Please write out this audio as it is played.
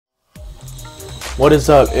What is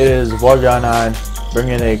up? It is Warrior9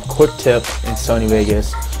 bringing a quick tip in Sony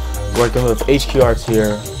Vegas, working with HQArtss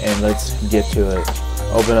here, and let's get to it.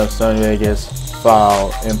 Open up Sony Vegas,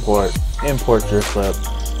 file, import your clip,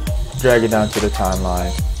 drag it down to the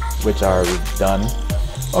timeline, which I already done.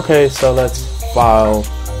 Okay, so let's go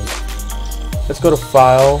to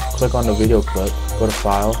file, click on the video clip, go to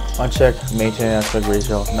file, uncheck maintain aspect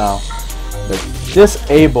ratio. Now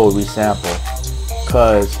disable resample,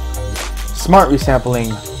 because smart resampling,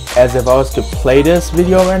 as if I was to play this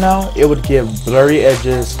video right now, it would give blurry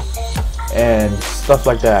edges and stuff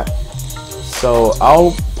like that. So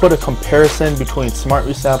I'll put a comparison between smart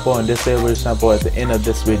resample and disable resample at the end of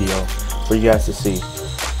this video for you guys to see.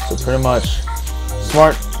 So pretty much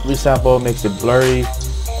smart resample makes it blurry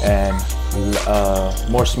and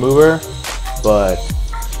more smoother, but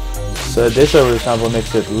so disable resample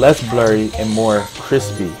makes it less blurry and more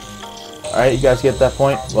crispy. Alright, you guys get that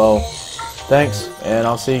point? Well, thanks, and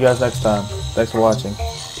I'll see you guys next time. Thanks for watching.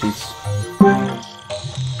 Peace.